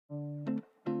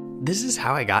This is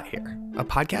How I Got Here, a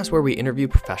podcast where we interview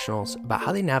professionals about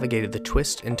how they navigated the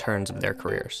twists and turns of their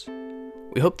careers.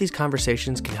 We hope these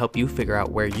conversations can help you figure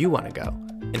out where you want to go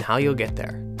and how you'll get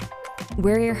there.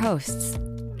 We're your hosts.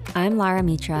 I'm Lara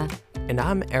Mitra. And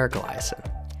I'm Eric Eliason.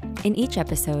 In each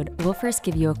episode, we'll first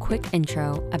give you a quick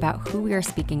intro about who we are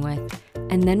speaking with,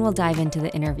 and then we'll dive into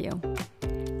the interview.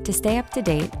 To stay up to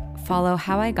date, follow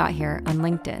How I Got Here on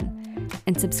LinkedIn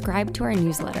and subscribe to our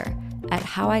newsletter at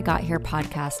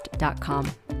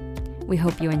howigotherepodcast.com. We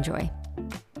hope you enjoy.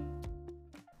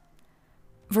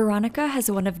 Veronica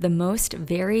has one of the most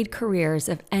varied careers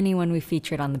of anyone we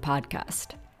featured on the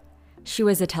podcast. She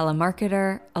was a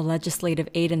telemarketer, a legislative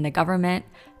aide in the government,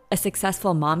 a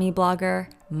successful mommy blogger,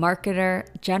 marketer,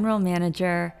 general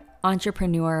manager,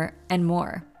 entrepreneur, and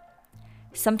more.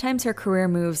 Sometimes her career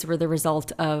moves were the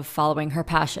result of following her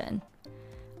passion.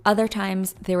 Other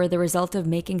times, they were the result of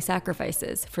making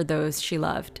sacrifices for those she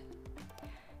loved.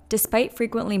 Despite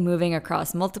frequently moving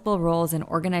across multiple roles and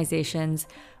organizations,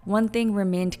 one thing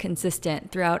remained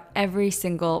consistent throughout every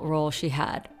single role she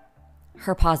had: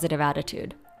 her positive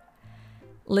attitude.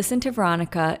 Listen to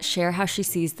Veronica share how she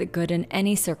sees the good in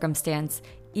any circumstance,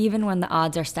 even when the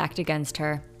odds are stacked against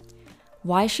her,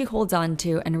 why she holds on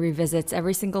to and revisits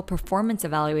every single performance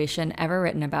evaluation ever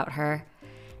written about her,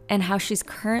 and how she's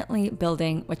currently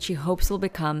building what she hopes will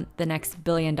become the next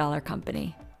billion-dollar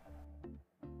company.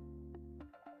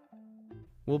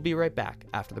 We'll be right back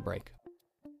after the break.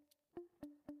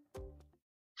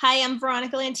 Hi, I'm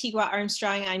Veronica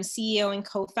Armstrong. I'm CEO and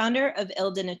co-founder of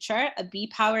Il de Nature, a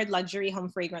bee-powered luxury home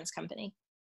fragrance company.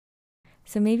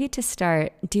 So maybe to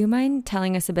start, do you mind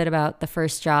telling us a bit about the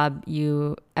first job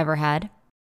you ever had?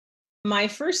 My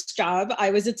first job, I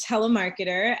was a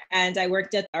telemarketer and I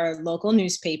worked at our local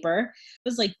newspaper. I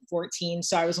was like 14,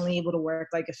 so I was only able to work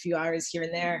like a few hours here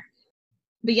and there.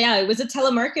 But yeah, I was a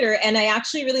telemarketer and I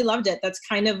actually really loved it. That's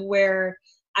kind of where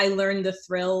I learned the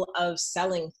thrill of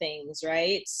selling things,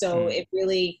 right? So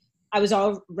I was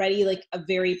already like a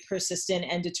very persistent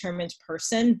and determined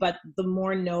person, but the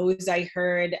more no's I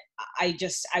heard, I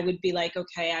would be like,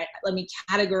 okay, let me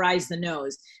categorize the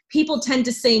no's. People tend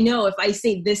to say no if I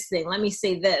say this thing, let me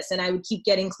say this. And I would keep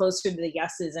getting closer to the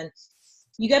yeses. And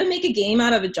you got to make a game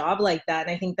out of a job like that.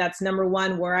 And I think that's number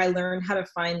one, where I learned how to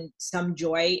find some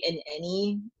joy in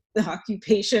any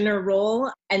occupation or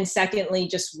role. And secondly,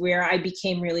 just where I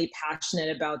became really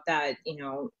passionate about that,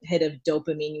 hit of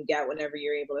dopamine you get whenever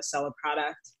you're able to sell a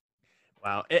product.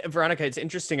 Wow. Veronica, it's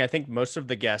interesting. I think most of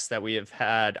the guests that we have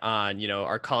had on,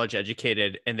 are college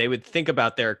educated and they would think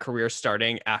about their career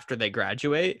starting after they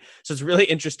graduate. So it's really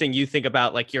interesting. You think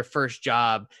about like your first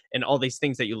job and all these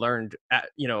things that you learned at,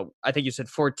 I think you said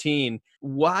 14.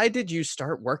 Why did you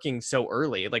start working so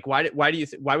early? Like, why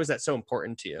was that so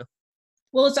important to you?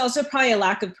 Well, it's also probably a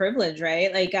lack of privilege,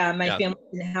 right? Like my family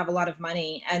didn't have a lot of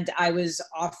money and I was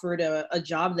offered a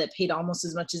job that paid almost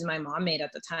as much as my mom made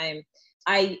at the time.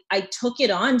 I took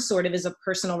it on sort of as a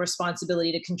personal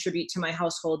responsibility to contribute to my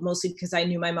household, mostly because I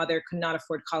knew my mother could not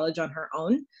afford college on her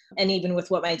own. And even with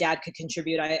what my dad could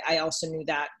contribute, I also knew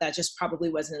that just probably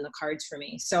wasn't in the cards for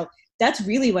me. So that's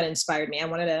really what inspired me. I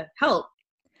wanted to help.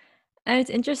 And it's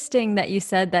interesting that you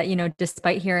said that,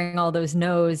 despite hearing all those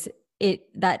no's,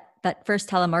 that first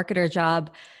telemarketer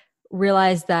job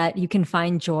realized that you can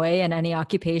find joy in any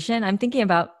occupation. I'm thinking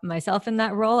about myself in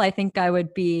that role. I think I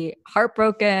would be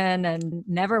heartbroken and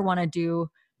never want to do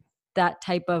that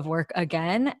type of work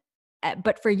again.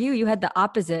 But for you, you had the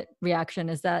opposite reaction.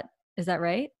 Is that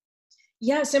right?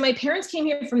 Yeah. So my parents came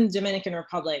here from the Dominican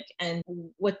Republic, and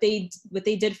what they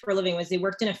did for a living was they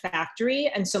worked in a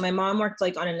factory. And so my mom worked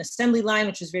like on an assembly line,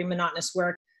 which was very monotonous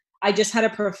work. I just had a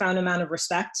profound amount of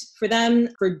respect for them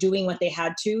for doing what they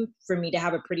had to for me to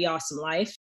have a pretty awesome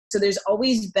life. So there's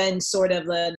always been sort of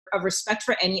a respect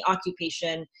for any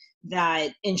occupation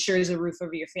that ensures a roof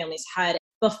over your family's head.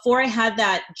 Before I had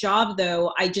that job,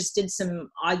 though, I just did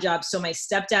some odd jobs. So my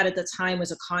stepdad at the time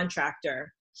was a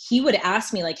contractor. He would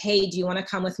ask me like, hey, do you want to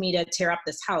come with me to tear up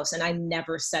this house? And I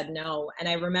never said no. And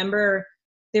I remember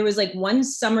there was like one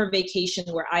summer vacation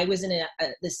where I was in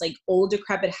this like old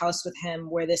decrepit house with him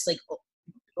where this like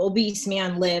obese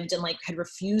man lived and like had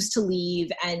refused to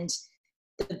leave. And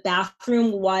the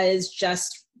bathroom was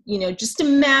just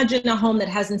imagine a home that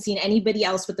hasn't seen anybody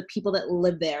else but the people that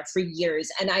live there for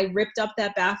years. And I ripped up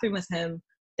that bathroom with him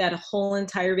that whole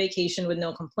entire vacation with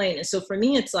no complaint. And so for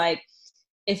me, it's like,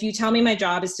 if you tell me my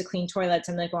job is to clean toilets,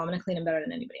 I'm like, well, I'm going to clean them better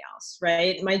than anybody else,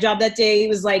 right? My job that day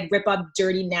was like rip up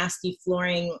dirty, nasty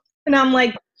flooring. And I'm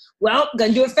like, well,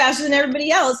 going to do it faster than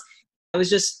everybody else. I was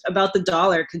just about the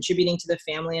dollar, contributing to the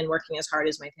family and working as hard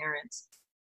as my parents.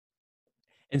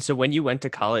 And so when you went to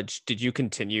college, did you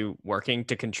continue working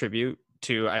to contribute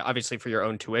to obviously for your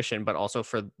own tuition, but also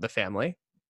for the family?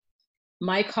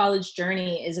 My college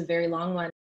journey is a very long one.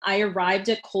 I arrived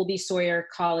at Colby Sawyer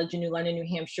College in New London, New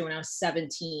Hampshire when I was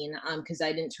 17, because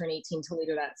I didn't turn 18 till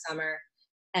later that summer.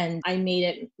 And I made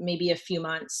it maybe a few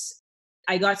months.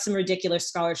 I got some ridiculous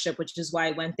scholarship, which is why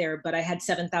I went there, but I had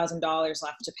 $7,000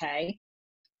 left to pay.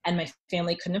 And my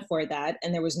family couldn't afford that.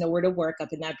 And there was nowhere to work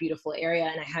up in that beautiful area.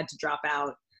 And I had to drop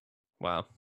out, Wow.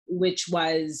 which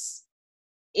was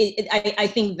I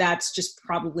think that's just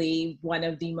probably one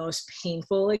of the most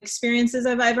painful experiences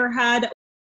I've ever had.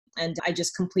 And I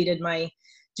just completed my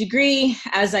degree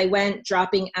as I went,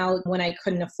 dropping out when I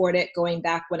couldn't afford it, going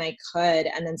back when I could,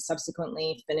 and then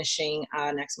subsequently finishing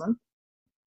next month.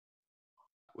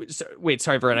 Wait,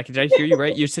 sorry, Veronica, did I hear you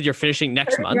right? You said you're finishing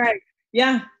next month? Right.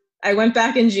 Yeah. I went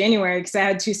back in January because I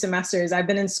had 2 semesters. I've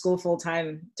been in school full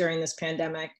time during this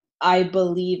pandemic. I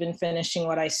believe in finishing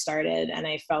what I started, and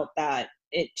I felt that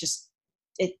it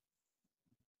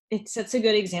it sets a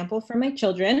good example for my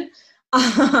children.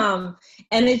 And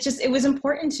it was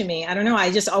important to me. I don't know.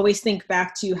 I just always think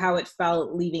back to how it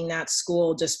felt leaving that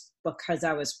school just because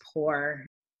I was poor.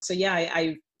 So yeah,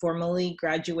 I formally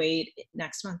graduate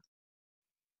next month.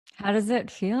 How does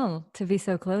it feel to be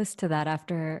so close to that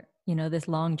after, this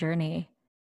long journey?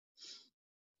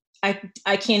 I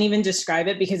can't even describe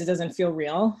it because it doesn't feel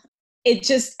real. It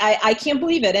just, I can't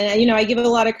believe it. And, I give a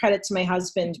lot of credit to my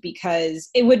husband because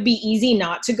it would be easy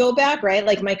not to go back, right?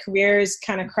 Like my career is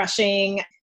kind of crushing.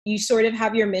 You sort of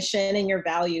have your mission and your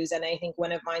values. And I think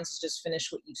one of mine is just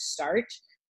finish what you start,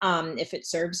 if it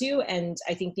serves you. And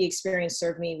I think the experience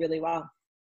served me really well.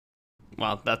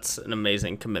 Wow, that's an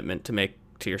amazing commitment to make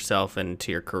to yourself and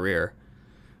to your career.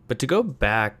 But to go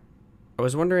back, I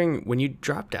was wondering, when you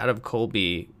dropped out of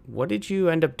Colby, what did you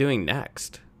end up doing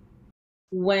next?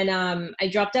 When I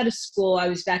dropped out of school, I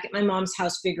was back at my mom's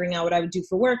house figuring out what I would do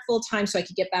for work full time so I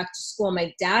could get back to school.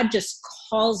 My dad just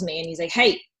calls me and he's like, "Hey,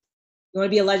 you want to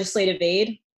be a legislative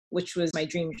aide?" Which was my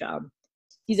dream job.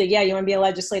 He's like, "Yeah, you want to be a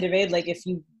legislative aide? Like if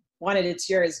you want it, it's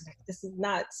yours." Like, this is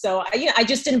nuts. So I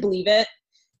just didn't believe it.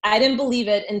 I didn't believe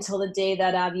it until the day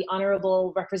that the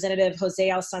Honorable Representative Jose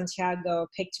L. Santiago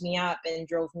picked me up and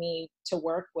drove me to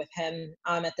work with him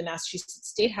at the Massachusetts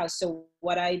State House. So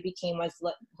what I became was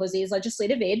Jose's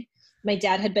legislative aide. My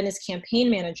dad had been his campaign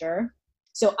manager.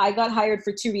 So I got hired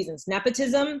for 2 reasons: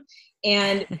 nepotism,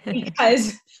 and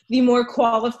because the more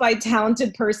qualified,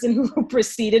 talented person who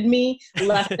preceded me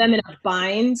left them in a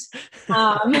bind.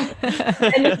 And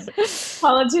this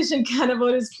politician kind of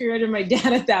owed his career to my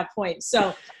dad at that point.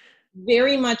 So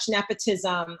very much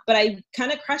nepotism, but I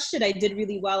kind of crushed it. I did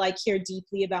really well. I care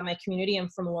deeply about my community. I'm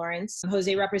from Lawrence.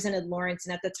 Jose represented Lawrence.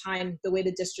 And at the time, the way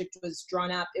the district was drawn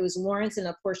up, it was Lawrence and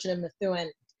a portion of Methuen.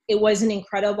 It was an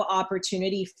incredible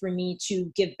opportunity for me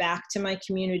to give back to my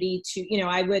community.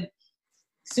 I would,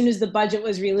 as soon as the budget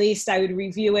was released, I would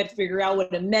review it, figure out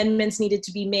what amendments needed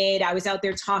to be made. I was out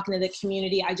there talking to the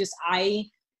community. I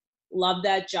love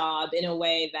that job in a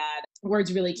way that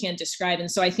words really can't describe.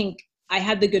 And so I think I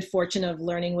had the good fortune of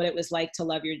learning what it was like to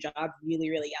love your job really,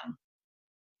 really young.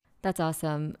 That's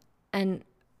awesome. And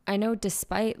I know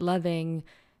despite loving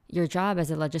your job as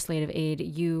a legislative aide,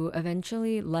 you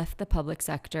eventually left the public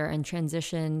sector and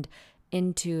transitioned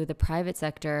into the private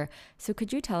sector. So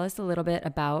could you tell us a little bit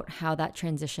about how that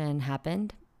transition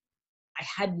happened? I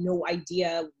had no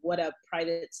idea what a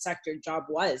private sector job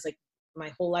was. Like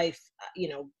my whole life,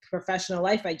 professional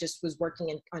life, I just was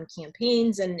working on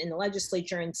campaigns and in the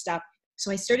legislature and stuff.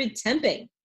 So I started temping,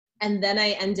 and then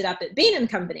I ended up at Bain &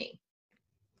 Company.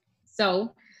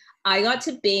 So I got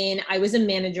to Bain. I was a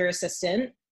manager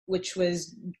assistant, which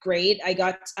was great. I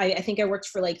think I worked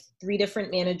for like 3 different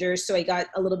managers. So I got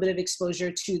a little bit of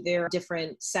exposure to their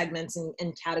different segments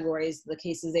and categories, the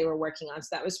cases they were working on. So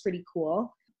that was pretty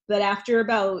cool. But after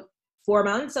about 4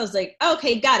 months, I was like,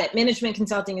 okay, got it. Management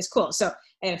consulting is cool. So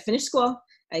I had to finish school.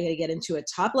 I got to get into a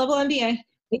top level MBA,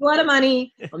 make a lot of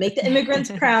money. I'll make the immigrants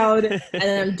proud, and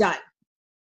then I'm done.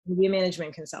 I'll be a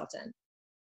management consultant.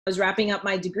 I was wrapping up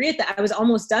my degree I was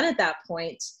almost done at that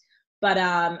point. But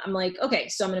I'm like, okay,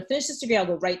 so I'm going to finish this degree. I'll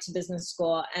go right to business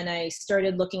school. And I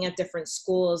started looking at different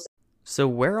schools. So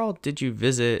where all did you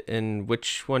visit, and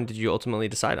which one did you ultimately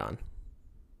decide on?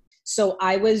 So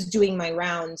I was doing my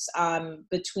rounds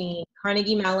between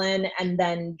Carnegie Mellon and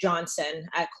then Johnson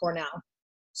at Cornell.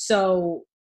 So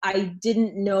I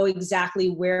didn't know exactly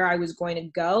where I was going to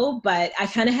go, but I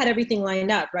kind of had everything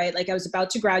lined up, right? Like I was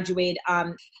about to graduate,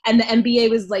 and the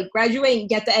MBA was like, graduate and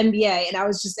get the MBA. And I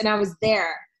was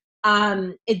there.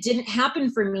 It didn't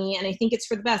happen for me. And I think it's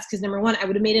for the best because number one, I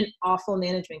would have made an awful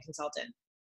management consultant.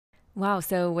 Wow.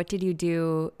 So what did you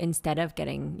do instead of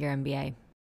getting your MBA?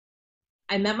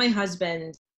 I met my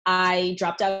husband. I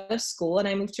dropped out of school and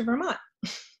I moved to Vermont.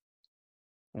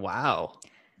 Wow.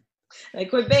 I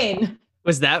quit Bain.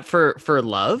 Was that for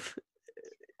love?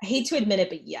 I hate to admit it,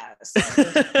 but yes.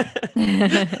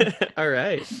 It All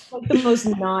right. was like the most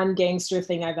non-gangster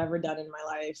thing I've ever done in my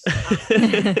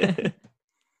life.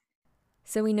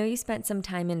 So we know you spent some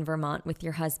time in Vermont with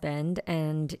your husband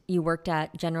and you worked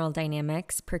at General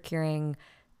Dynamics procuring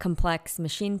complex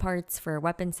machine parts for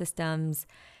weapon systems.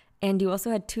 And you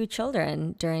also had 2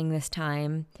 children during this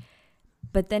time.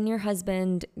 But then your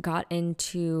husband got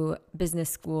into business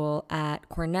school at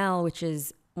Cornell, which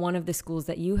is one of the schools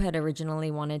that you had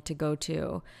originally wanted to go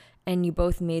to. And you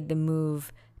both made the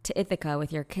move to Ithaca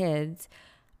with your kids.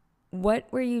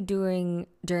 What were you doing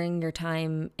during your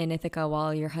time in Ithaca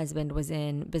while your husband was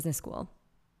in business school?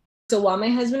 So while my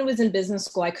husband was in business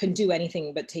school, I couldn't do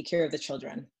anything but take care of the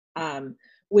children,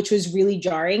 which was really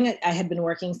jarring. I had been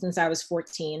working since I was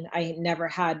 14. I had never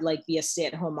had like be a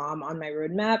stay-at-home mom on my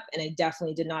roadmap. And I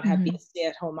definitely did not have be a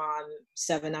stay-at-home mom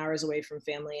 7 hours away from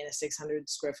family in a 600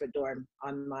 square foot dorm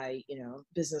on my,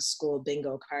 business school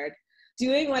bingo card.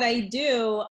 Doing what I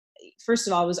do, first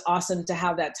of all, it was awesome to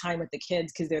have that time with the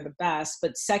kids because they're the best.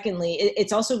 But secondly,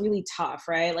 it's also really tough,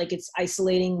 right? Like it's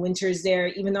isolating winters there,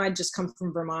 even though I just come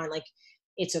from Vermont, like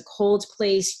it's a cold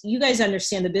place. You guys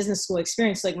understand the business school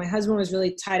experience. Like my husband was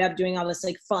really tied up doing all this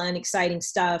like fun, exciting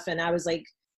stuff. And I was like,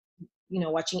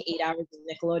 watching 8 hours of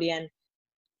Nickelodeon.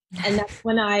 And that's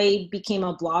when I became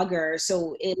a blogger.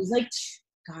 So it was like,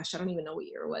 gosh, I don't even know what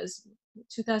year it was.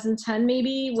 2010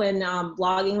 maybe, when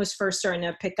blogging was first starting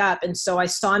to pick up. And so I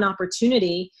saw an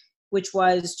opportunity, which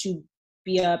was to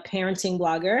be a parenting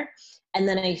blogger. And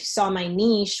then I saw my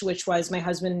niche, which was my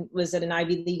husband was at an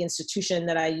Ivy League institution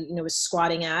that I was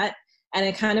squatting at. And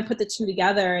I kind of put the two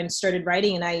together and started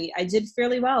writing. And I did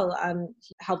fairly well.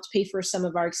 Helped pay for some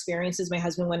of our experiences. My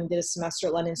husband went and did a semester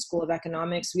at London School of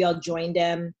Economics. We all joined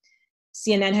him.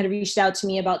 CNN had reached out to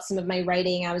me about some of my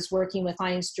writing. I was working with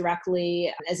clients directly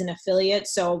as an affiliate.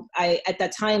 So at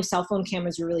that time, cell phone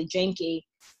cameras were really janky.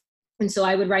 And so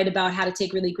I would write about how to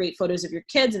take really great photos of your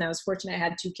kids. And I was fortunate I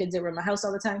had 2 kids that were in my house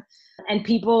all the time. And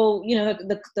people,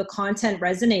 the content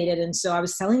resonated. And so I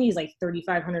was selling these like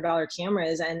 $3,500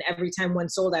 cameras. And every time one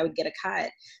sold, I would get a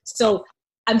cut. So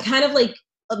I'm kind of like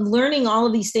learning all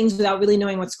of these things without really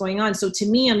knowing what's going on. So to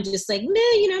me, I'm just like,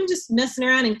 I'm just messing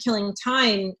around and killing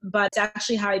time. But it's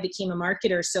actually how I became a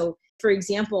marketer. So for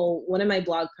example, one of my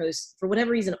blog posts, for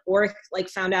whatever reason, Orc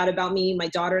found out about me. My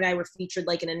daughter and I were featured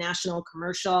in a national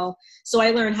commercial. So I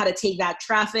learned how to take that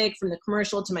traffic from the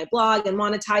commercial to my blog and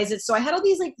monetize it. So I had all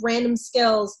these random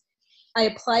skills. I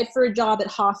applied for a job at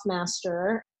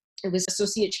Hoffmaster. It was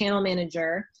associate channel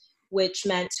manager, which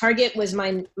meant Target was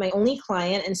my only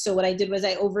client. And so what I did was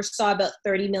I oversaw about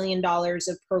 $30 million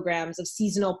of programs, of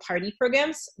seasonal party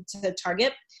programs to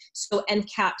Target. So end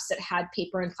caps that had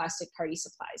paper and plastic party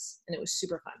supplies. And it was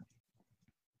super fun.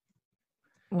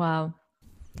 Wow.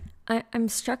 I'm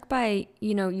struck by,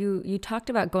 you talked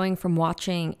about going from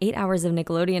watching 8 hours of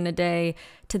Nickelodeon a day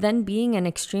to then being an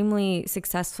extremely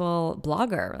successful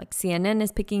blogger. Like CNN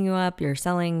is picking you up, you're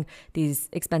selling these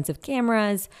expensive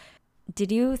cameras.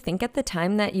 Did you think at the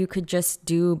time that you could just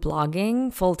do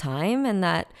blogging full time and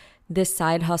that this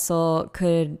side hustle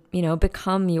could,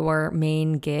 become your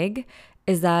main gig?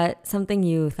 Is that something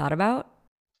you thought about?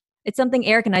 It's something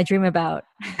Eric and I dream about.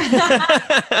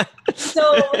 So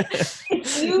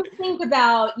if you think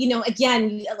about,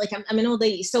 again, I'm an old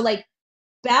lady. So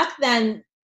back then,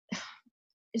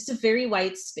 it's a very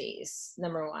white space,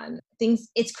 number one.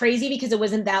 It's crazy because it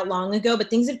wasn't that long ago, but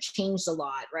things have changed a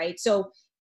lot, right? So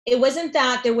it wasn't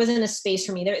that there wasn't a space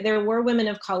for me. There were women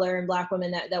of color and Black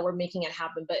women that were making it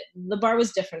happen, but the bar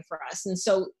was different for us. And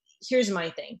so here's my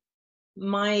thing.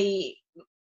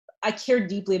 I care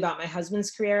deeply about my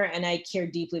husband's career and I care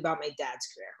deeply about my dad's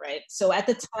career, right? So at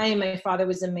the time, my father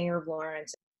was the mayor of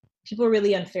Lawrence. People were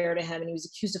really unfair to him and he was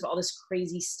accused of all this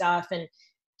crazy stuff. And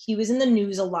he was in the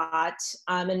news a lot.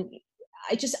 And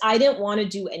I didn't want to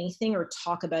do anything or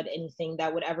talk about anything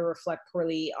that would ever reflect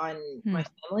poorly on my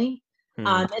family.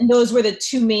 And those were the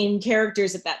 2 main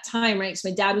characters at that time, right? So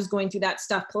my dad was going through that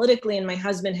stuff politically and my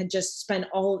husband had just spent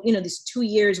all, these 2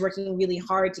 years working really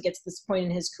hard to get to this point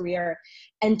in his career.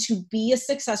 And to be a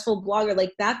successful blogger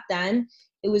like that then,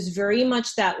 it was very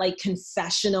much that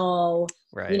confessional,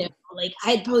 right.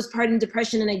 I had postpartum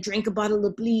depression and I drank a bottle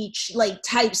of bleach,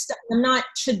 type stuff. I'm not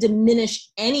to diminish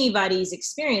anybody's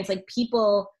experience. A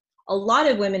lot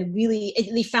of women really,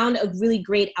 they found a really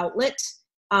great outlet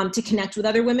to connect with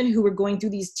other women who were going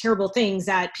through these terrible things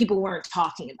that people weren't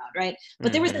talking about, right?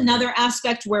 But there was another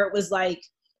aspect where it was like,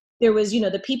 there was, you know,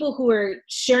 the people who were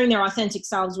sharing their authentic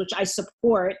selves, which I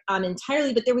support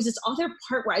entirely. But there was this other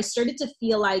part where I started to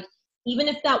feel like, even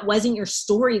if that wasn't your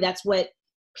story, that's what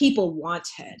people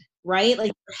wanted, right?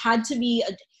 Like there had to be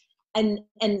and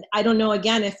I don't know,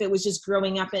 again, if it was just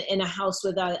growing up in a house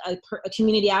with a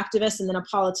community activist and then a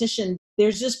politician.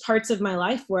 There's just parts of my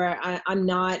life where I'm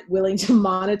not willing to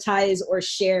monetize or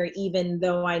share, even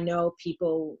though I know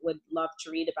people would love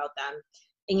to read about them.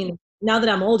 And, you know, now that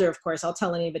I'm older, of course, I'll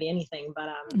tell anybody anything. But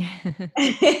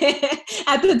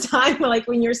at the time, like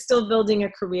when you're still building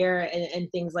a career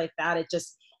and things like that,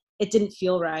 it didn't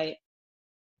feel right.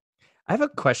 I have a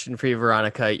question for you,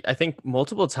 Veronica. I think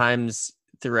multiple times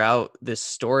throughout this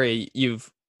story,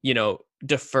 you've, you know,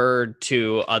 deferred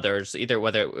to others, either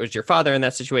whether it was your father in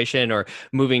that situation or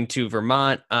moving to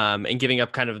Vermont, and giving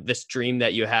up kind of this dream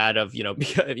that you had of, you know,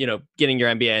 getting your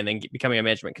MBA and then becoming a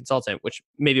management consultant, which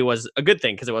maybe was a good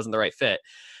thing because it wasn't the right fit.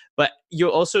 But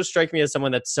you also strike me as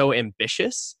someone that's so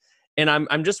ambitious. And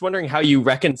I'm just wondering how you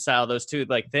reconcile those two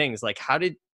like things. Like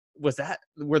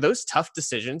were those tough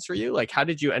decisions for you? Like how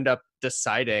did you end up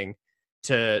deciding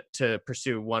to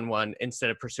pursue one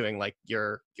instead of pursuing like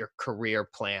your career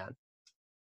plan?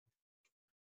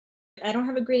 I don't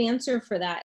have a great answer for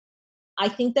that. I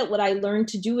think that what I learned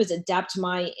to do is adapt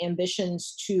my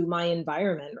ambitions to my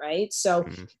environment, right? So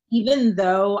even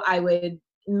though I would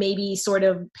maybe sort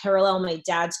of parallel my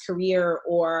dad's career,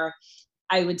 or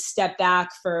I would step back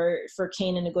for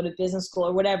Canaan to go to business school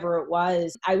or whatever it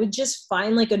was, I would just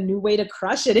find like a new way to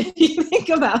crush it if you think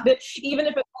about it, even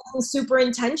if it wasn't super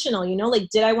intentional, you know, like,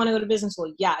 did I want to go to business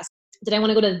school? Yes. Did I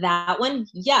want to go to that one?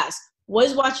 Yes.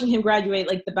 Was watching him graduate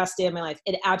like the best day of my life?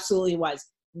 It absolutely was.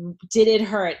 Did it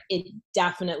hurt? It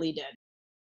definitely did.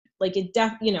 Like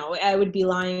you know, I would be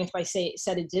lying if I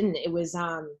said it didn't. It was,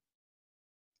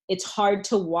 it's hard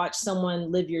to watch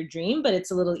someone live your dream, but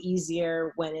it's a little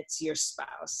easier when it's your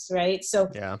spouse, right? So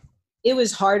Yeah. It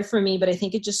was hard for me, but I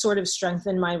think it just sort of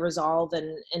strengthened my resolve,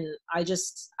 and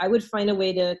I would find a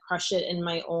way to crush it in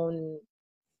my own,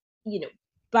 you know,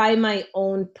 by my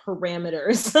own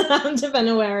parameters,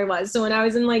 depending on where I was. So when I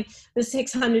was in like the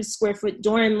 600 square foot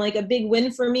dorm, like a big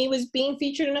win for me was being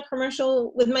featured in a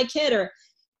commercial with my kid, or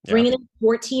bringing in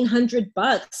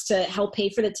 $1,400 to help pay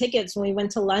for the tickets when we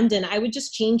went to London. I would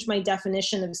just change my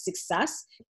definition of success,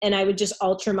 and I would just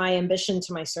alter my ambition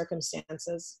to my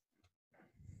circumstances.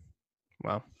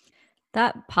 Wow.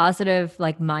 That positive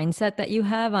like mindset that you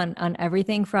have on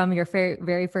everything from your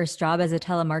very first job as a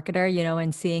telemarketer, you know,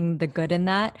 and seeing the good in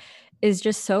that is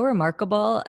just so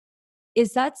remarkable.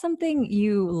 Is that something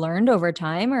you learned over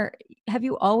time, or have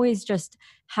you always just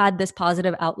had this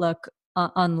positive outlook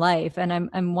on life? And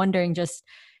I'm wondering, just,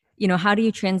 you know, how do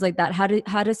you translate that?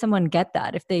 How does someone get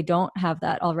that if they don't have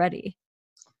that already?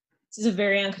 This is a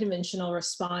very unconventional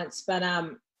response, but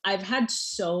I've had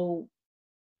so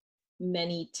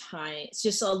many times,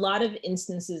 just a lot of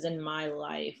instances in my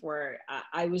life where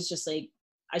I was just like,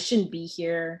 I shouldn't be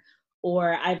here,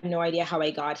 or I have no idea how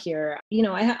I got here. You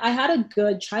know, I had a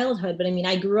good childhood, but I mean,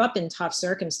 I grew up in tough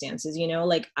circumstances, you know,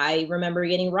 like I remember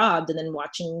getting robbed and then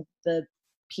watching the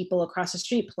people across the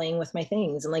street playing with my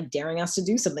things and like daring us to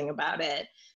do something about it.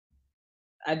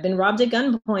 I've been robbed at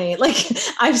gunpoint. Like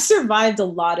I've survived a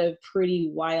lot of pretty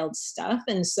wild stuff.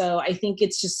 And so I think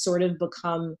it's just sort of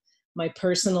become my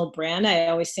personal brand. I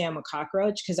always say I'm a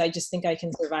cockroach because I just think I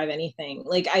can survive anything.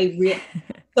 Like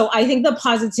so I think the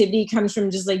positivity comes from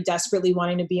just like desperately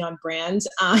wanting to be on brand,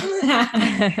 having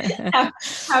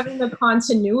the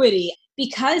continuity,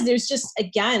 because there's just,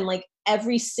 again, like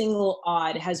every single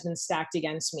odd has been stacked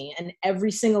against me, and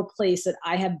every single place that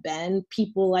I have been,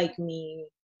 people like me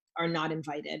are not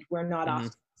invited. We're not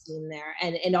often seen there.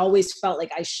 And it always felt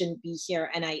like I shouldn't be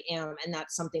here, and I am. And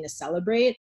that's something to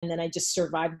celebrate. And then I just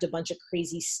survived a bunch of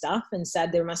crazy stuff and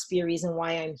said, there must be a reason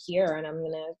why I'm here, and I'm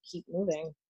going to keep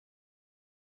moving.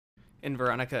 And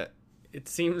Veronica, it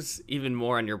seems even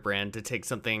more on your brand to take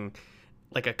something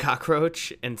like a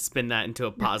cockroach and spin that into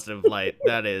a positive light.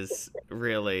 That is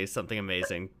really something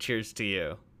amazing. Cheers to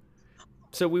you.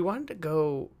 So we wanted to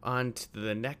go on to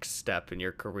the next step in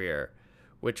your career,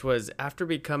 which was after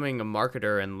becoming a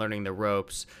marketer and learning the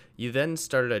ropes, you then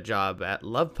started a job at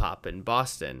Love Pop in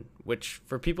Boston, which,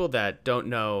 for people that don't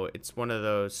know, it's one of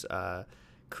those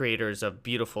creators of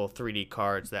beautiful 3D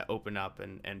cards that open up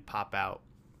and pop out.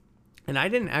 And I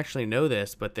didn't actually know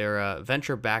this, but they're a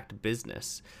venture-backed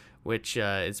business, which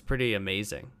is pretty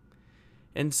amazing.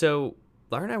 And so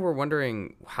Laura and I were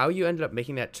wondering how you ended up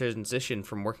making that transition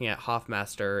from working at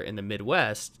Hoffmaster in the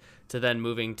Midwest to then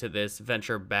moving to this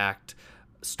venture-backed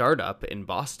startup in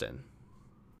Boston?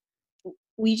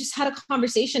 We just had a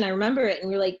conversation. I remember it. And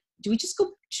we were like,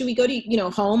 should we go to,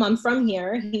 home? I'm from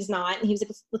here. He's not. And he was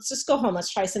like, let's just go home.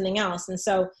 Let's try something else. And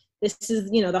so this is,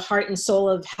 the heart and soul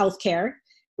of healthcare,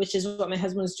 which is what my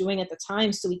husband was doing at the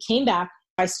time. So we came back.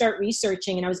 I start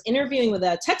researching, and I was interviewing with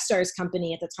a Techstars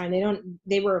company at the time.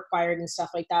 They were acquired and stuff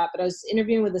like that. But I was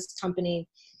interviewing with this company,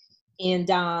 and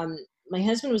my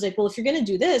husband was like, well, if you're going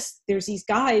to do this, there's these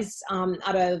guys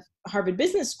out of Harvard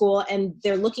Business School, and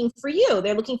they're looking for you.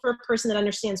 They're looking for a person that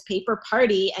understands paper,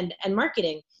 party, and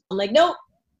marketing. I'm like, nope,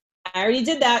 I already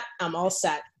did that. I'm all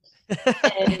set.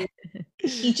 And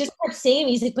he just kept saying,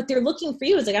 he's like, but they're looking for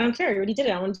you. I was like, I don't care. I already did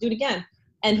it. I want to do it again.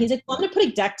 And he's like, well, I'm going to put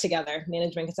a deck together,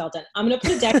 management consultant. I'm going to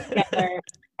put a deck together.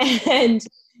 And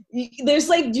there's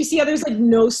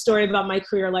no story about my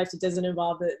career life that doesn't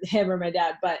involve him or my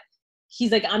dad. But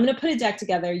he's like, I'm going to put a deck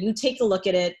together. You take a look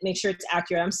at it, make sure it's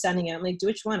accurate. I'm sending it. I'm like, do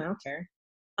which one? I don't care.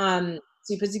 So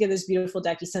he puts together this beautiful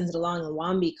deck. He sends it along, and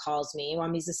Wambi calls me.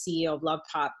 Wambi's the CEO of Love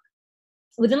Pop.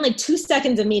 Within 2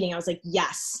 seconds of meeting, I was like,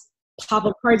 yes,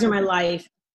 pop-up cards are my life.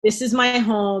 This is my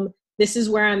home. This is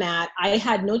where I'm at. I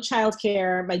had no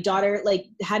childcare. My daughter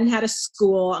hadn't had a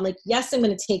school. I'm like, yes, I'm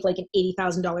going to take an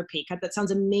 $80,000 pay cut. That sounds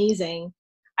amazing.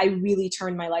 I really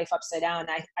turned my life upside down.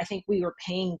 I think we were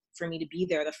paying for me to be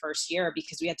there the first year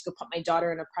because we had to go put my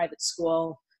daughter in a private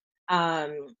school,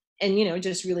 and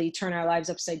just really turn our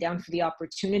lives upside down for the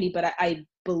opportunity. But I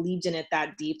believed in it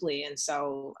that deeply. And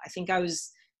so I think I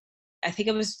was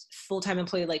full-time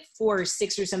employee 4 or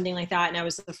 6 or something like that. And I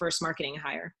was the first marketing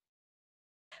hire.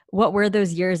 What were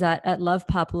those years at Love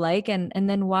Pop like? And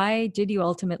then why did you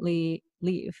ultimately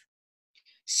leave?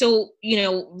 So,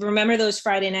 remember those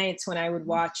Friday nights when I would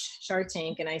watch Shark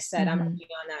Tank and I said, I'm going to be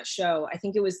on that show. I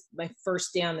think it was my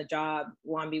first day on the job.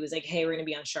 Wambi was like, hey, we're going to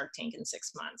be on Shark Tank in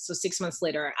 6 months. So 6 months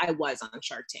later, I was on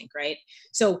Shark Tank, right?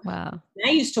 So wow. When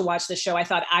I used to watch the show, I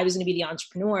thought I was going to be the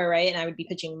entrepreneur, right? And I would be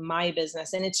pitching my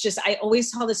business. And it's just, I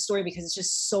always tell this story because it's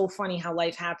just so funny how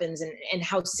life happens and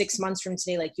how 6 months from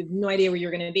today, you have no idea where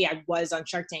you're going to be. I was on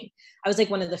Shark Tank. I was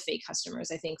one of the fake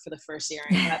customers, I think, for the first year.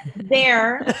 I got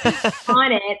there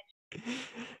on it.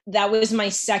 That was my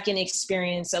second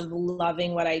experience of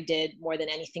loving what I did more than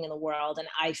anything in the world. And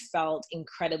I felt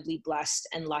incredibly blessed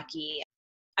and lucky.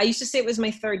 I used to say it was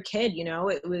my third kid,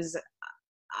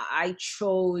 I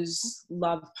chose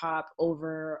Love Pop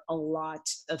over a lot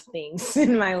of things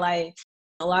in my life,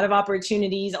 a lot of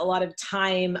opportunities, a lot of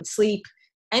time, sleep,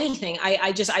 anything.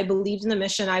 I believed in the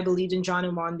mission. I believed in John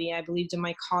and Wambi. I believed in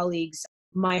my colleagues.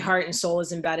 My heart and soul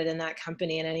is embedded in that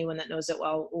company, and anyone that knows it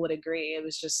well would agree. It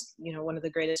was just, one of the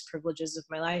greatest privileges of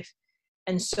my life.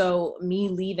 And so me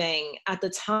leaving at the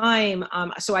time,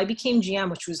 so I became GM,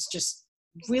 which was just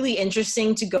really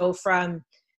interesting to go from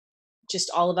just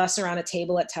all of us around a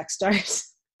table at Techstars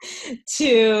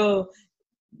to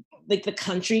the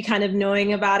country kind of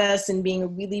knowing about us and being a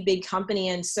really big company.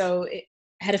 And so it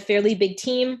had a fairly big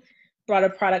team, brought a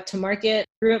product to market,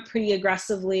 grew it pretty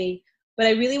aggressively. But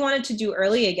I really wanted to do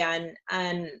early again.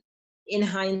 And in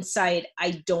hindsight,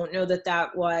 I don't know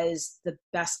that was the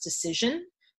best decision.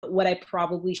 What I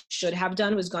probably should have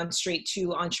done was gone straight to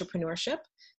entrepreneurship.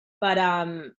 But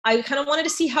I kind of wanted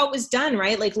to see how it was done,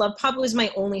 right? Love Pop was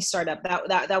my only startup.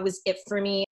 That was it for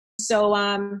me. So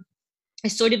I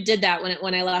sort of did that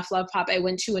when I left Love Pop. I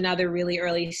went to another really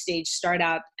early stage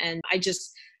startup, and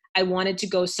I wanted to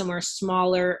go somewhere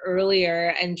smaller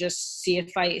earlier and just see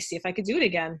if I could do it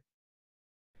again.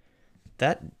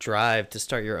 That drive to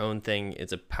start your own thing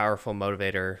is a powerful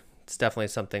motivator. It's definitely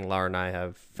something Laura and I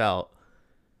have felt.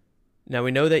 Now,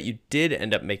 we know that you did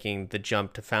end up making the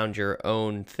jump to found your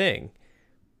own thing.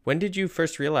 When did you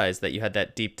first realize that you had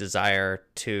that deep desire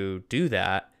to do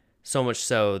that, so much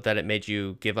so that it made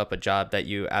you give up a job that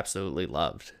you absolutely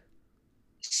loved?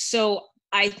 So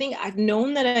I think I've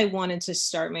known that I wanted to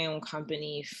start my own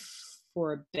company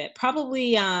for a bit,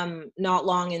 probably not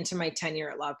long into my tenure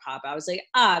at Love Pop. I was like,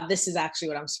 this is actually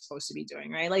what I'm supposed to be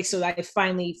doing, right? So I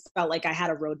finally felt like I had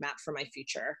a roadmap for my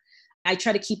future. I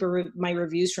try to keep my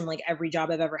reviews from every job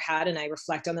I've ever had, and I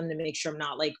reflect on them to make sure I'm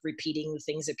not repeating the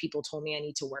things that people told me I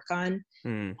need to work on.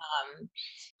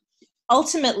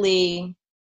 Ultimately,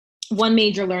 one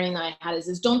major learning that I had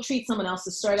is don't treat someone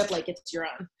else's startup like it's your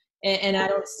own. And I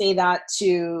don't say that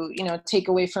to, take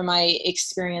away from my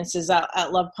experiences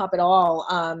at Love Pop at all.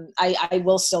 I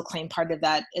will still claim part of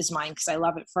that is mine because I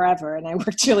love it forever and I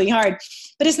worked really hard.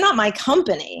 But it's not my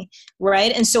company,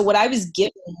 right? And so what I was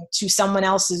giving to someone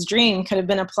else's dream could have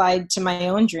been applied to my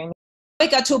own dream. I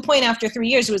got to a point after 3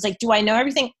 years, it was like, do I know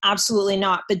everything? Absolutely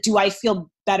not. But do I feel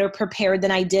better prepared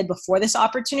than I did before this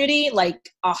opportunity? Like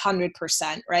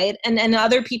 100%, right? And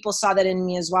other people saw that in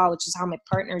me as well, which is how my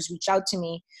partners reached out to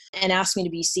me and asked me to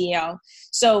be CEO.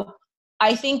 So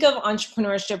I think of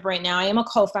entrepreneurship right now. I am a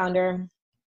co-founder.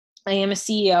 I am a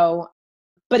CEO,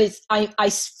 but I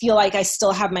feel like I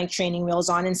still have my training wheels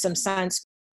on in some sense.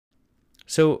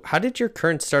 So how did your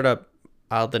current startup,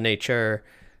 Out the Nature,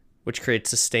 which creates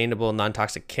sustainable,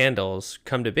 non-toxic candles,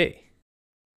 come to be?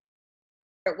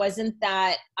 It wasn't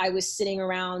that I was sitting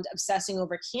around obsessing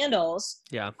over candles.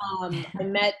 Yeah. I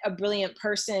met a brilliant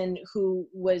person who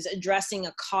was addressing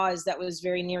a cause that was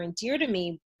very near and dear to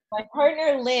me. My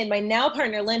partner, Lynn, my now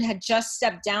partner, Lynn, had just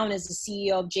stepped down as the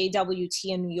CEO of JWT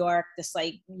in New York, this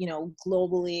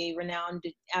globally renowned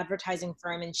advertising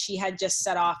firm. And she had just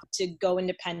set off to go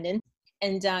independent.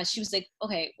 And she was like,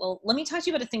 okay, well, let me talk to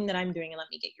you about a thing that I'm doing and let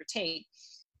me get your take.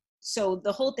 So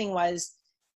the whole thing was,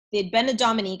 they'd been to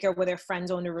Dominica where their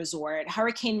friends owned a resort.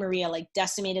 Hurricane Maria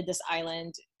decimated this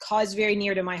island, caused very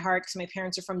near to my heart because my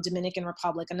parents are from Dominican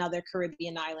Republic, another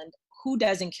Caribbean island. Who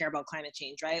doesn't care about climate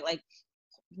change, right?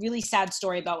 Really sad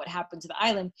story about what happened to the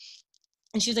island.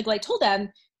 And she was like, well, I told them,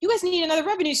 you guys need another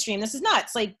revenue stream. This is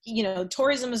nuts.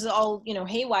 Tourism is all,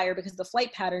 haywire because of the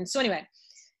flight patterns. So anyway,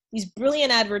 these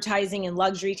brilliant advertising and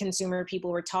luxury consumer people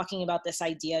were talking about this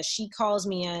idea. She calls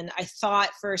me in, I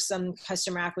thought, for some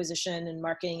customer acquisition and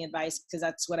marketing advice, because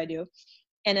that's what I do.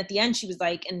 And at the end, she was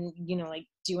like, do you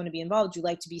want to be involved? Do you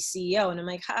like to be CEO? And I'm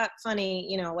like,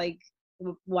 funny,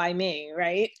 why me,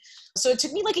 right? So it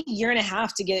took me a year and a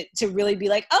half to get to really be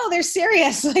like, oh, they're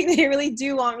serious. They really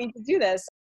do want me to do this.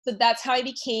 So that's how I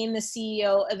became the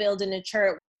CEO of Out the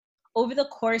Nature. Over the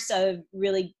course of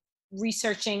really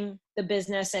researching the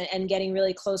business and getting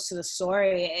really close to the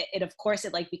story, it of course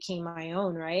became my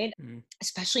own, right?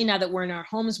 Especially now that we're in our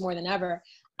homes more than ever.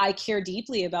 I care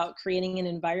deeply about creating an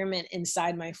environment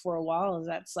inside my four walls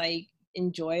that's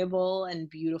enjoyable and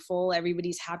beautiful.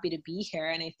 Everybody's happy to be here.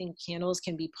 And I think candles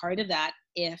can be part of that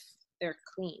if they're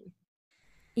clean.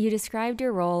 You described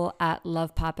your role at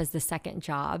Love Pop as the second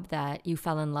job that you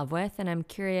fell in love with. And I'm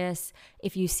curious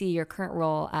if you see your current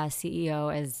role as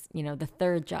CEO as, the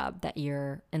third job that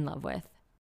you're in love with.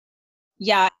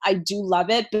 Yeah, I do love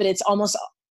it, but it's almost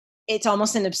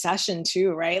an obsession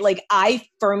too, right? I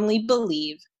firmly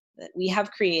believe that we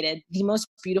have created the most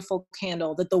beautiful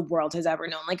candle that the world has ever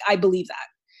known. I believe that.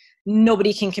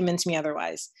 Nobody can convince me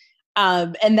otherwise.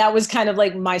 And that was kind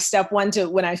of my step one to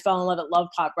when I fell in love at Love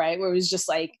Pop, right? Where it was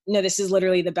just no, this is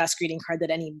literally the best greeting card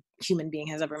that any human being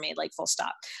has ever made, full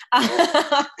stop.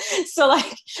 So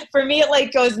for me,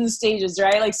 it goes in stages,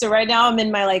 right? So right now I'm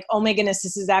in my oh my goodness,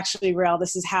 this is actually real.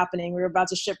 This is happening. We're about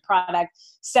to ship product.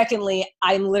 Secondly,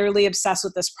 I'm literally obsessed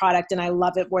with this product and I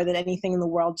love it more than anything in the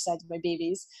world besides my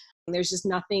babies. There's just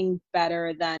nothing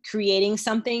better than creating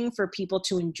something for people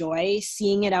to enjoy,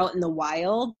 seeing it out in the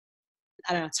wild.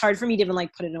 I don't know. It's hard for me to even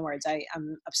put it in words.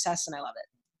 I'm obsessed and I love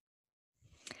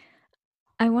it.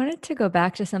 I wanted to go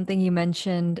back to something you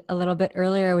mentioned a little bit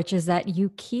earlier, which is that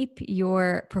you keep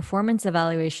your performance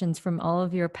evaluations from all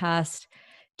of your past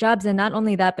jobs. And not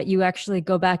only that, but you actually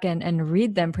go back and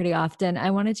read them pretty often.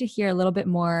 I wanted to hear a little bit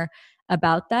more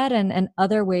about that and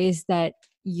other ways that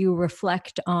you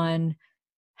reflect on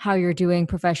how you're doing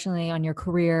professionally, on your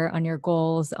career, on your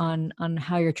goals, on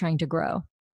how you're trying to grow.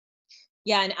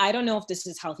 Yeah, and I don't know if this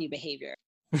is healthy behavior.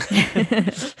 I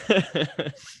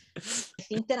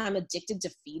think that I'm addicted to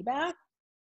feedback.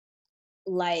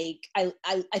 I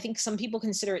think some people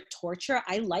consider it torture.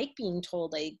 I like being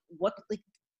told I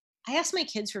ask my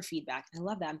kids for feedback. I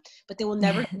love them, but they will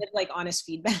never give honest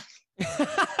feedback.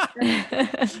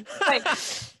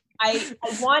 I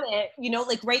want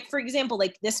it, right? For example,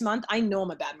 this month, I know I'm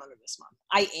a bad mother this month.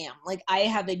 I am. I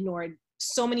have ignored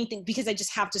so many things because I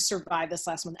just have to survive this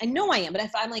last month. I know I am, but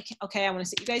if I'm okay, I want to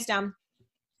sit you guys down.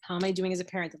 How am I doing as a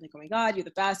parent? I'm oh my God, you're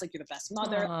the best. You're the best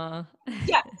mother.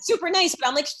 Yeah, super nice. But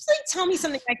I'm just tell me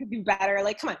something I could do better.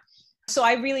 Come on. So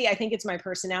I think it's my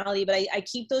personality, but I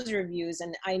keep those reviews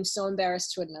and I'm so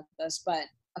embarrassed to admit this, but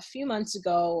a few months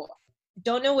ago,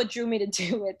 don't know what drew me to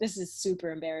do it. This is super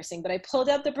embarrassing, but I pulled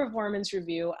out the performance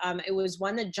review. It was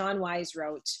one that John Wise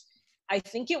wrote. I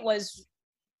think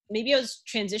maybe I was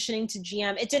transitioning to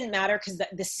GM. It didn't matter because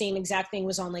the same exact thing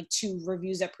was on 2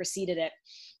 reviews that preceded it.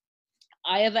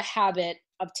 I have a habit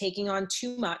of taking on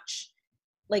too much,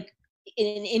 an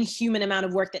inhuman amount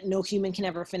of work that no human can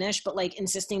ever finish, but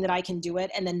insisting that I can do it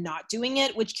and then not doing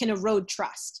it, which can erode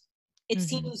trust. It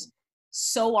seems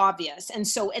so obvious. And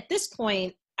so at this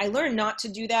point, I learned not to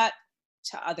do that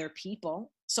to other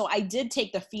people. So I did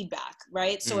take the feedback,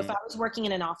 right? So if I was working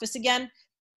in an office again,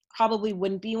 probably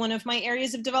wouldn't be one of my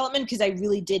areas of development, because I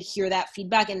really did hear that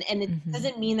feedback. And it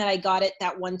doesn't mean that I got it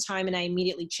that one time and I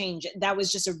immediately changed it. That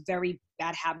was just a very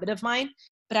bad habit of mine,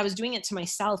 but I was doing it to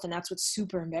myself, and that's what's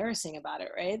super embarrassing about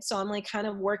it, right? So I'm like kind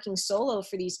of working solo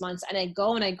for these months, and I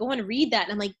go and read that,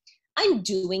 and I'm like, I'm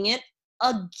doing it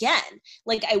again.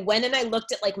 Like I went and I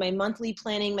looked at like my monthly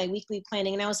planning, my weekly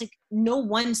planning, and I was like, no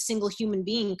one single human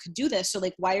being could do this. So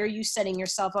like, why are you setting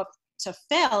yourself up to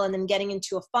fail and then getting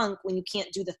into a funk when you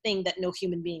can't do the thing that no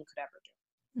human being could ever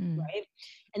do, right?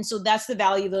 And so that's the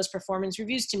value of those performance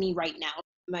reviews to me right now.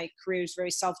 My career is very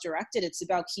self-directed. It's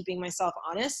about keeping myself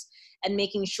honest and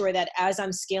making sure that as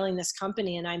I'm scaling this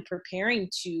company and I'm preparing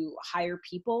to hire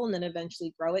people and then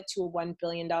eventually grow it to a $1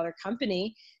 billion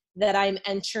company, that I'm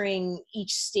entering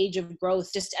each stage of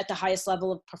growth just at the highest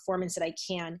level of performance that I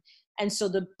can. And so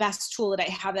the best tool that I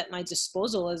have at my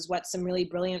disposal is what some really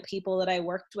brilliant people that I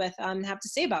worked with have to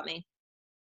say about me.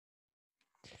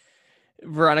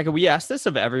 Veronica, we asked this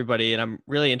of everybody, and I'm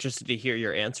really interested to hear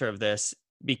your answer of this,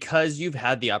 because you've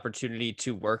had the opportunity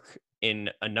to work in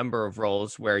a number of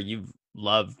roles where you've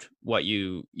loved what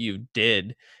you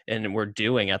did and were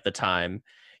doing at the time.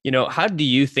 How do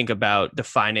you think about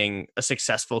defining a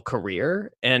successful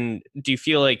career? And do you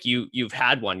feel like you've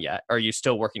had one yet? Or are you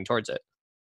still working towards it?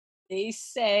 They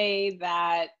say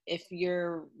that if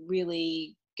you're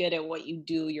really good at what you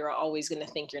do, you're always going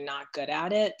to think you're not good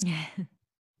at it.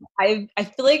 I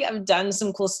feel like I've done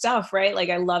some cool stuff, right? Like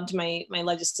I loved my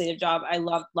legislative job. I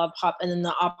love pop. And then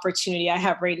the opportunity I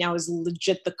have right now is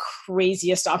legit the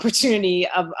craziest opportunity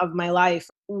of my life.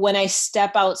 When I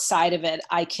step outside of it,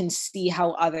 I can see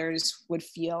how others would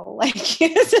feel. Like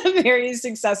it's a very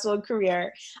successful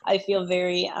career. I feel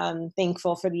very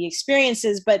thankful for the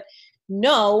experiences, but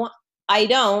no, I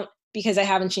don't, because I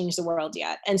haven't changed the world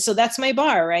yet. And so that's my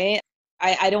bar, right?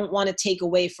 I don't want to take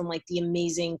away from like the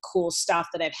amazing, cool stuff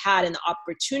that I've had and the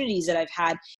opportunities that I've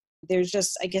had. There's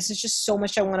just, I guess it's just so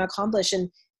much I want to accomplish. And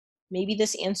maybe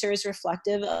this answer is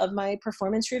reflective of my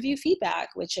performance review feedback,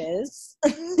 which is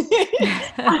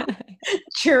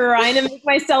trying to make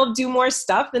myself do more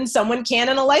stuff than someone can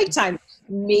in a lifetime.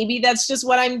 Maybe that's just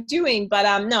what I'm doing.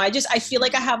 But no, I feel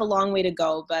like I have a long way to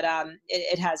go, but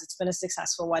it's been a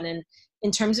successful one. And in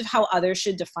terms of how others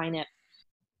should define it,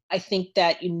 I think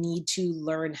that you need to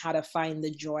learn how to find the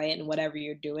joy in whatever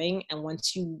you're doing. And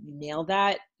once you nail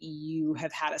that, you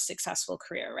have had a successful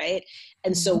career, right?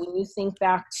 And so when you think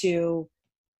back to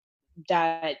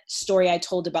that story I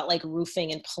told about like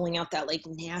roofing and pulling out that like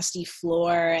nasty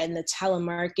floor and the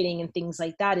telemarketing and things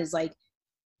like that, is like,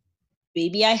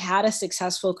 baby, I had a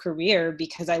successful career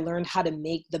because I learned how to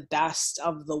make the best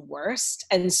of the worst.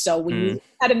 And so when you learn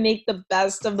how to make the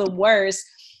best of the worst,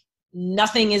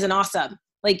 nothing isn't awesome.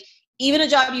 Like even a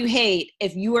job you hate,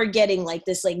 if you are getting like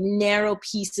this like narrow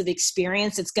piece of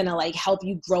experience, it's going to like help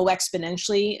you grow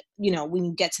exponentially, when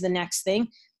you get to the next thing,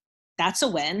 that's a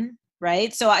win,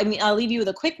 right? So, I mean, I'll leave you with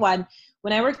a quick one.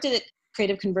 When I worked at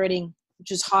Creative Converting, which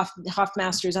is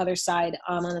Hoffmaster's other side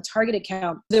on the Target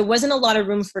account, there wasn't a lot of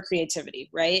room for creativity,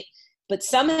 right? But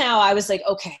somehow I was like,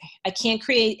 okay, I can't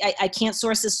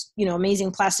source this,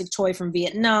 amazing plastic toy from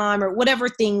Vietnam or whatever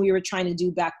thing we were trying to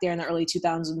do back there in the early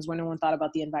 2000s when no one thought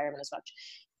about the environment as much.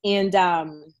 And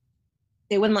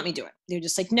they wouldn't let me do it. They were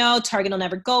just like, no, Target will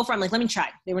never go for it. I'm like, let me try.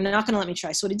 They were not going to let me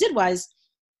try. So what I did was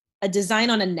a design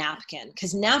on a napkin,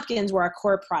 because napkins were our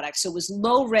core product. So it was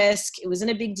low risk. It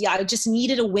wasn't a big deal. I just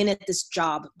needed a win at this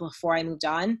job before I moved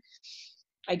on.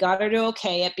 I got her to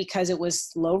okay it because it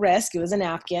was low risk. It was a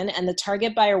napkin. And the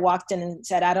Target buyer walked in and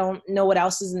said, I don't know what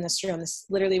else is in this room. This is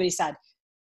literally what he said.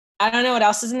 I don't know what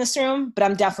else is in this room, but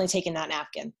I'm definitely taking that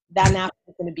napkin. That napkin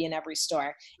is going to be in every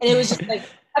store. And it was just like,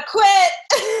 I quit.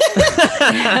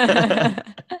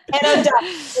 And I'm done.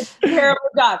 It's a terrible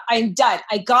job. I'm done.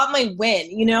 I got my win,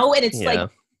 and it's like,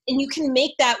 and you can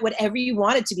make that whatever you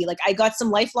want it to be. Like I got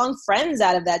some lifelong friends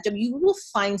out of that job. You will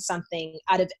find something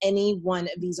out of any one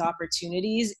of these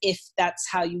opportunities if that's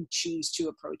how you choose to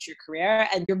approach your career.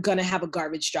 And you're going to have a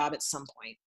garbage job at some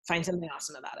point. Find something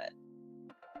awesome about it.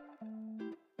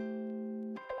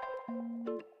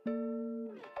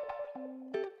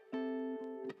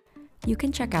 You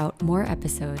can check out more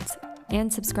episodes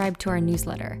and subscribe to our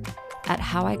newsletter at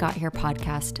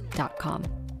howigotherepodcast.com.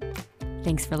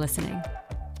 Thanks for listening.